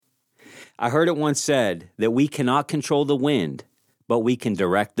I heard it once said that we cannot control the wind, but we can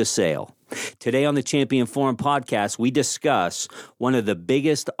direct the sail. Today on the Champion Forum podcast, we discuss one of the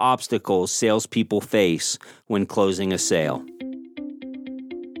biggest obstacles salespeople face when closing a sale.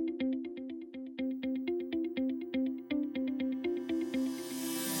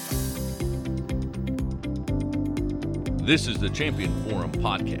 This is the Champion Forum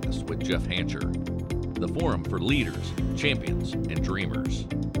podcast with Jeff Hancher, the forum for leaders, champions, and dreamers.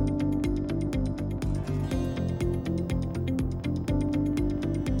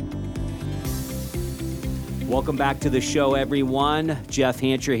 Welcome back to the show, everyone. Jeff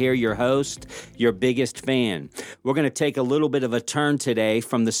Hancher here, your host, your biggest fan. We're going to take a little bit of a turn today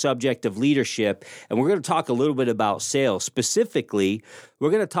from the subject of leadership, and we're going to talk a little bit about sales. Specifically,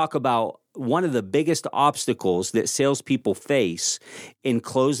 we're going to talk about one of the biggest obstacles that salespeople face in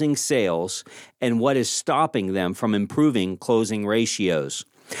closing sales and what is stopping them from improving closing ratios.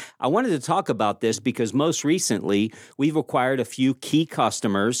 I wanted to talk about this because most recently, we've acquired a few key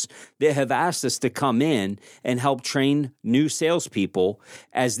customers that have asked us to come in and help train new salespeople,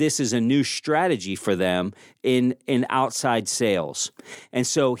 as this is a new strategy for them in outside sales. And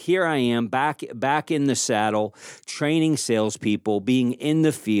so here I am back in the saddle, training salespeople, being in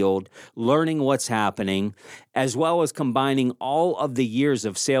the field, learning what's happening, as well as combining all of the years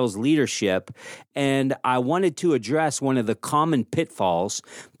of sales leadership. And I wanted to address one of the common pitfalls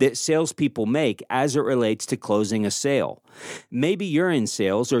that salespeople make as it relates to closing a sale. Maybe you're in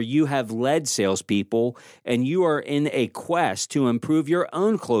sales or you have led salespeople and you are in a quest to improve your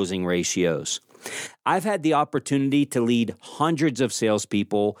own closing ratios. I've had the opportunity to lead hundreds of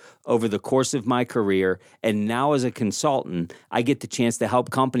salespeople over the course of my career, and now as a consultant, I get the chance to help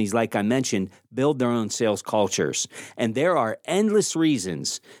companies, like I mentioned, build their own sales cultures. And there are endless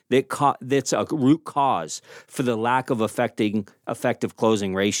reasons that's a root cause for the lack of effective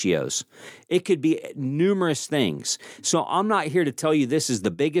closing ratios. It could be numerous things. So I'm not here to tell you this is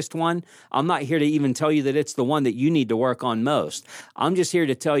the biggest one. I'm not here to even tell you that it's the one that you need to work on most. I'm just here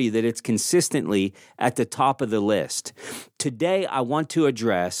to tell you that it's consistently at the top of the list. Today, I want to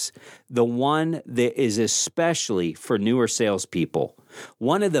address the one that is especially for newer salespeople.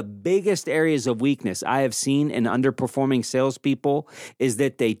 One of the biggest areas of weakness I have seen in underperforming salespeople is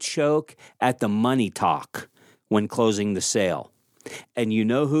that they choke at the money talk when closing the sale. And you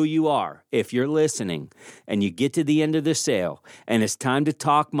know who you are if you're listening and you get to the end of the sale and it's time to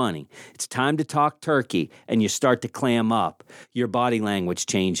talk money, it's time to talk turkey, and you start to clam up. Your body language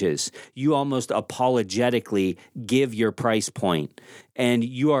changes. You almost apologetically give your price point, and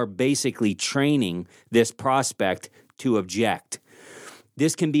you are basically training this prospect to object.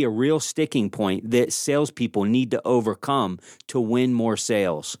 This can be a real sticking point that salespeople need to overcome to win more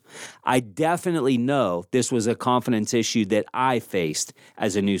sales. I definitely know this was a confidence issue that I faced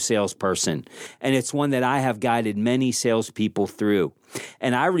as a new salesperson, and it's one that I have guided many salespeople through.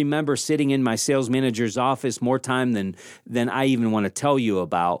 And I remember sitting in my sales manager's office more time than I even want to tell you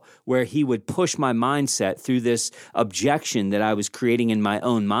about, where he would push my mindset through this objection that I was creating in my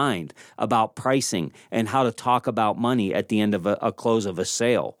own mind about pricing and how to talk about money at the end of a close of a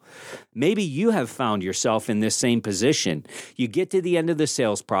sale. Maybe you have found yourself in this same position. You get to the end of the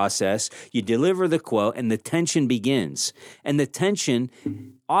sales process, you deliver the quote, and the tension begins. And the tension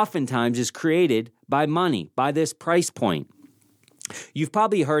oftentimes is created by money, by this price point. You've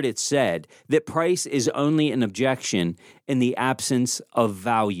probably heard it said that price is only an objection in the absence of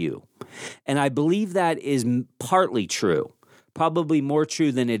value. And I believe that is partly true, probably more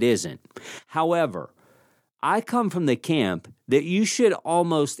true than it isn't. However, I come from the camp that you should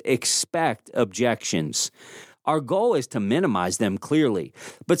almost expect objections. Our goal is to minimize them clearly,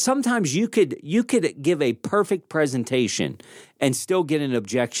 but sometimes you could give a perfect presentation and still get an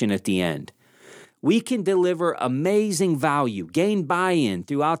objection at the end. We can deliver amazing value, gain buy-in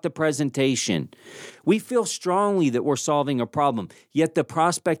throughout the presentation. We feel strongly that we're solving a problem, yet the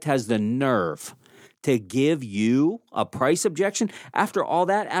prospect has the nerve to give you a price objection. After all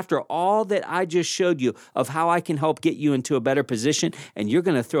that I just showed you of how I can help get you into a better position, and you're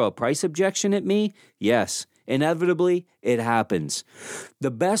going to throw a price objection at me? Yes, inevitably, it happens. The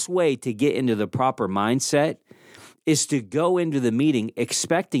best way to get into the proper mindset is to go into the meeting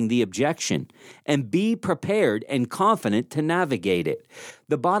expecting the objection and be prepared and confident to navigate it.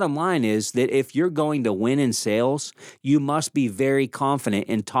 The bottom line is that if you're going to win in sales, you must be very confident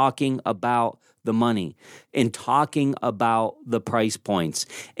in talking about the money, in talking about the price points,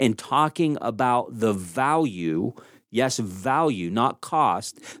 in talking about the value. Yes, value, not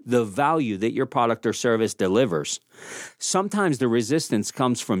cost, the value that your product or service delivers. Sometimes the resistance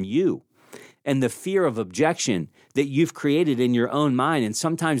comes from you. and the fear of objection that you've created in your own mind. And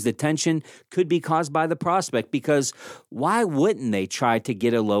sometimes the tension could be caused by the prospect, because why wouldn't they try to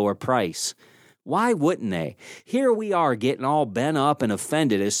get a lower price? Why wouldn't they? Here we are getting all bent up and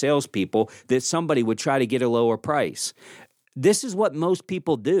offended as salespeople that somebody would try to get a lower price. This is what most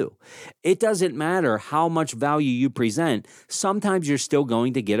people do. It doesn't matter how much value you present. Sometimes you're still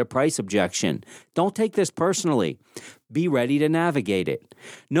going to get a price objection. Don't take this personally. Be ready to navigate it.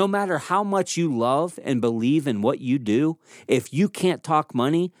 No matter how much you love and believe in what you do, if you can't talk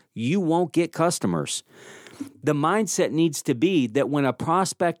money, you won't get customers. The mindset needs to be that when a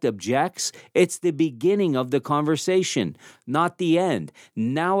prospect objects, it's the beginning of the conversation, not the end.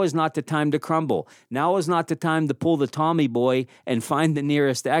 Now is not the time to crumble. Now is not the time to pull the Tommy boy and find the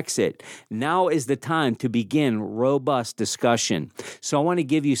nearest exit. Now is the time to begin robust discussion. So I want to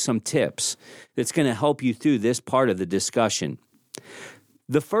give you some tips that's going to help you through this part of the discussion.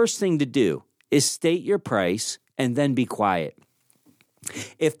 The first thing to do is state your price and then be quiet.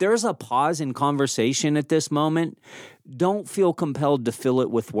 If there's a pause in conversation at this moment, don't feel compelled to fill it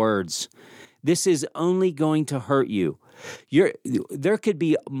with words. This is only going to hurt you. There could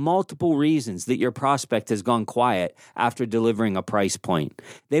be multiple reasons that your prospect has gone quiet after delivering a price point.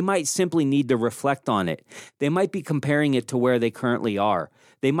 They might simply need to reflect on it. They might be comparing it to where they currently are.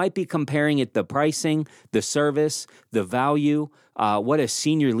 They might be comparing it to pricing, the service, the value, what a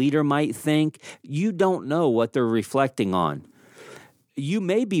senior leader might think. You don't know what they're reflecting on. You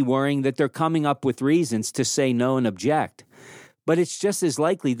may be worrying that they're coming up with reasons to say no and object, but it's just as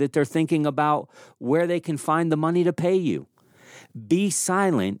likely that they're thinking about where they can find the money to pay you. Be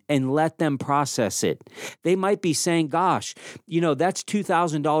silent and let them process it. They might be saying, gosh, that's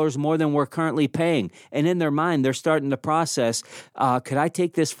 $2,000 more than we're currently paying. And in their mind, they're starting to process, could I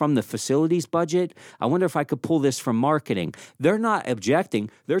take this from the facilities budget? I wonder if I could pull this from marketing. They're not objecting.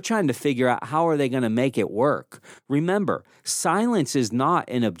 They're trying to figure out how are they going to make it work. Remember, silence is not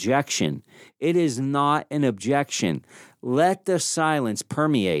an objection. It is not an objection. Let the silence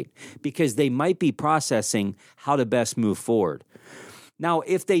permeate, because they might be processing how to best move forward. Now,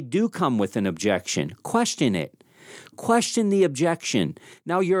 if they do come with an objection, question it. Question the objection.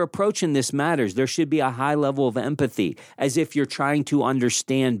 Now, your approach in this matters. There should be a high level of empathy, as if you're trying to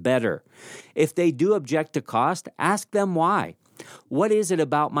understand better. If they do object to cost, ask them why. What is it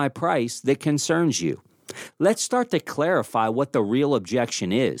about my price that concerns you? Let's start to clarify what the real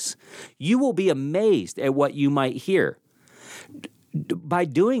objection is. You will be amazed at what you might hear. By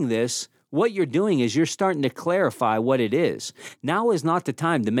doing this, what you're doing is you're starting to clarify what it is. Now is not the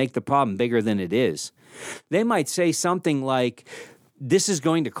time to make the problem bigger than it is. They might say something like, this is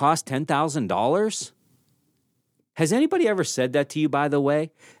going to cost $10,000? Has anybody ever said that to you, by the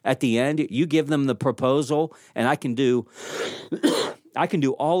way? At the end, you give them the proposal, and I can do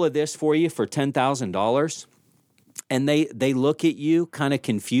all of this for you for $10,000. And they look at you kind of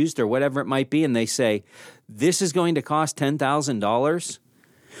confused or whatever it might be, and they say, this is going to cost $10,000?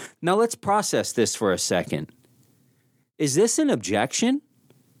 Now let's process this for a second. Is this an objection?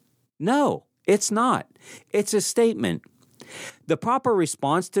 No, it's not. It's a statement. The proper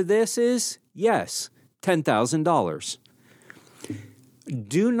response to this is, yes, $10,000.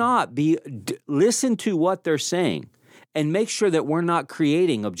 Listen to what they're saying. And make sure that we're not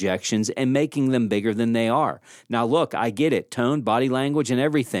creating objections and making them bigger than they are. Now, look, I get it. Tone, body language, and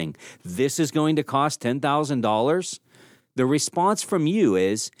everything. This is going to cost $10,000? The response from you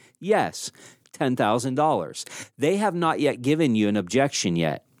is, yes, $10,000. They have not yet given you an objection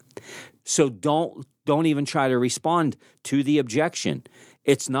yet. So don't even try to respond to the objection.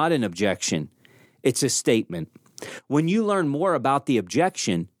 It's not an objection. It's a statement. When you learn more about the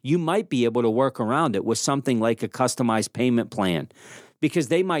objection, you might be able to work around it with something like a customized payment plan, because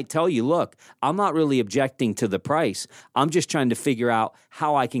they might tell you, look, I'm not really objecting to the price. I'm just trying to figure out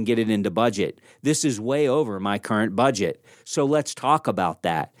how I can get it into budget. This is way over my current budget. So let's talk about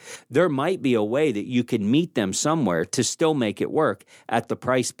that. There might be a way that you can meet them somewhere to still make it work at the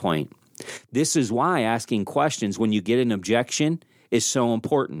price point. This is why asking questions when you get an objection is so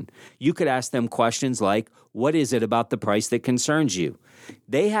important. You could ask them questions like, what is it about the price that concerns you?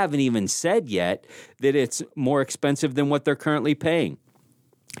 They haven't even said yet that it's more expensive than what they're currently paying.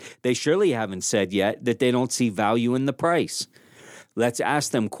 They surely haven't said yet that they don't see value in the price. Let's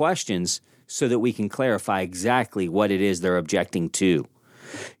ask them questions so that we can clarify exactly what it is they're objecting to.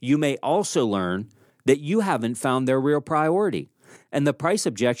 You may also learn that you haven't found their real priority. And the price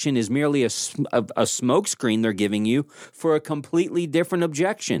objection is merely a smokescreen they're giving you for a completely different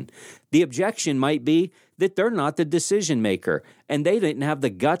objection. The objection might be that they're not the decision maker, and they didn't have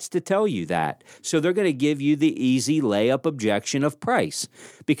the guts to tell you that. So they're going to give you the easy layup objection of price.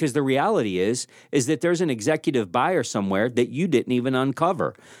 Because the reality is that there's an executive buyer somewhere that you didn't even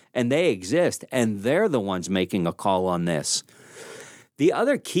uncover, and they exist, and they're the ones making a call on this. The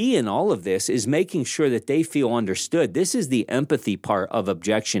other key in all of this is making sure that they feel understood. This is the empathy part of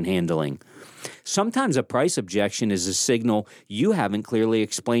objection handling. Sometimes a price objection is a signal you haven't clearly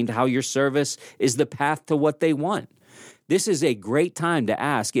explained how your service is the path to what they want. This is a great time to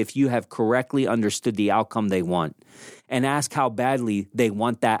ask if you have correctly understood the outcome they want, and ask how badly they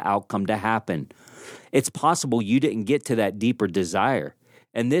want that outcome to happen. It's possible you didn't get to that deeper desire,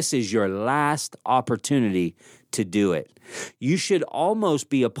 and this is your last opportunity to do it. You should almost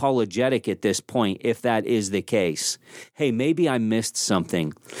be apologetic at this point if that is the case. Hey, maybe I missed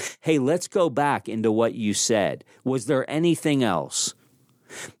something. Hey, let's go back into what you said. Was there anything else?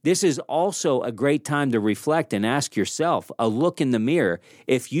 This is also a great time to reflect and ask yourself, a look in the mirror,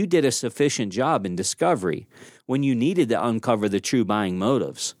 if you did a sufficient job in discovery when you needed to uncover the true buying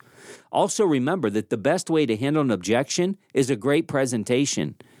motives. Also remember that the best way to handle an objection is a great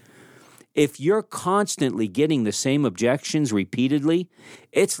presentation. If you're constantly getting the same objections repeatedly,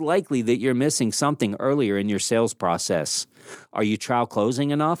 it's likely that you're missing something earlier in your sales process. Are you trial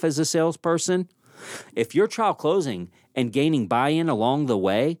closing enough as a salesperson? If you're trial closing and gaining buy-in along the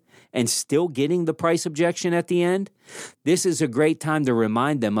way and still getting the price objection at the end, this is a great time to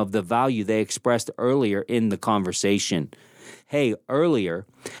remind them of the value they expressed earlier in the conversation. Hey, earlier,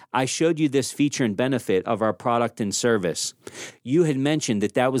 I showed you this feature and benefit of our product and service. You had mentioned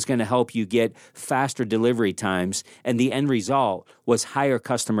that was going to help you get faster delivery times, and the end result was higher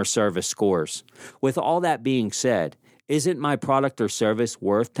customer service scores. With all that being said, isn't my product or service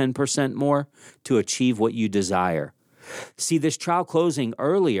worth 10% more to achieve what you desire? See, this trial closing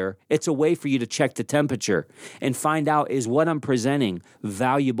earlier, it's a way for you to check the temperature and find out, is what I'm presenting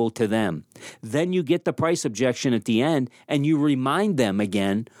valuable to them? Then you get the price objection at the end and you remind them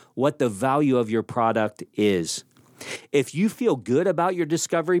again what the value of your product is. If you feel good about your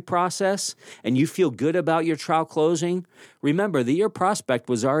discovery process and you feel good about your trial closing, remember that your prospect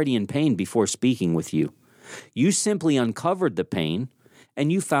was already in pain before speaking with you. You simply uncovered the pain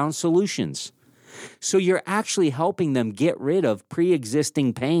and you found solutions. So you're actually helping them get rid of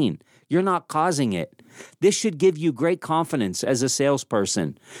pre-existing pain. You're not causing it. This should give you great confidence as a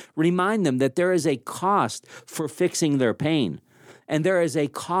salesperson. Remind them that there is a cost for fixing their pain, and there is a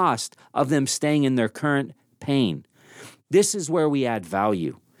cost of them staying in their current pain. This is where we add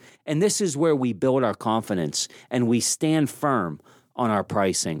value, and this is where we build our confidence, and we stand firm on our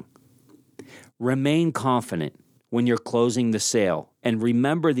pricing. Remain confident when you're closing the sale. And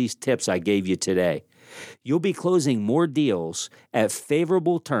remember these tips I gave you today. You'll be closing more deals at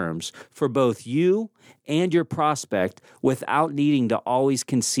favorable terms for both you and your prospect without needing to always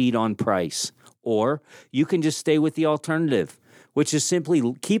concede on price. Or you can just stay with the alternative, which is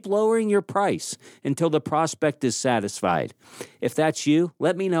simply keep lowering your price until the prospect is satisfied. If that's you,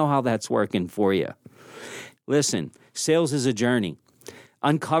 let me know how that's working for you. Listen, sales is a journey.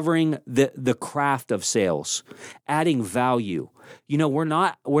 Uncovering the craft of sales, adding value. You know, we're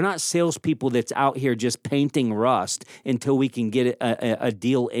not salespeople that's out here just painting rust until we can get a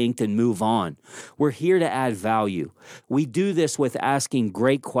deal inked and move on. We're here to add value. We do this with asking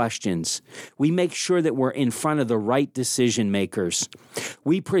great questions. We make sure that we're in front of the right decision makers.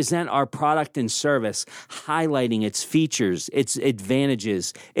 We present our product and service, highlighting its features, its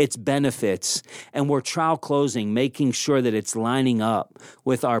advantages, its benefits, and we're trial closing, making sure that it's lining up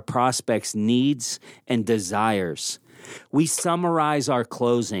with our prospects' needs and desires. We summarize our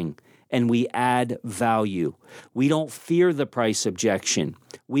closing and we add value. We don't fear the price objection.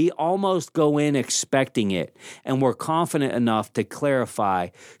 We almost go in expecting it, and we're confident enough to clarify,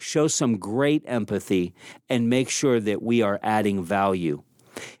 show some great empathy, and make sure that we are adding value.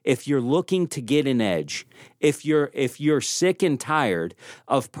 If you're looking to get an edge, if you're sick and tired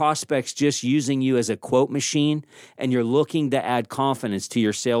of prospects just using you as a quote machine and you're looking to add confidence to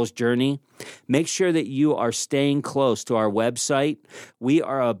your sales journey, make sure that you are staying close to our website. We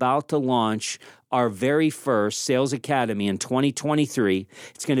are about to launch our very first Sales Academy in 2023.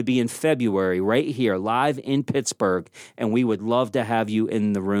 It's going to be in February right here, live in Pittsburgh, and we would love to have you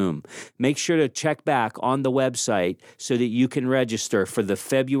in the room. Make sure to check back on the website so that you can register for the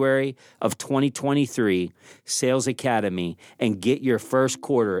February of 2023 Sales Academy and get your first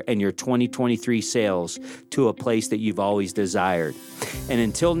quarter and your 2023 sales to a place that you've always desired. And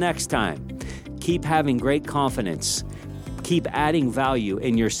until next time, keep having great confidence. Keep adding value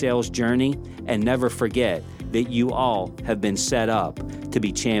in your sales journey, and never forget that you all have been set up to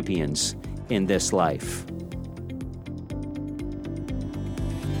be champions in this life.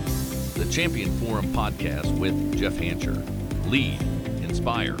 The Champion Forum Podcast with Jeff Hancher. Lead,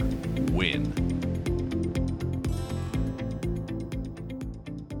 inspire, win.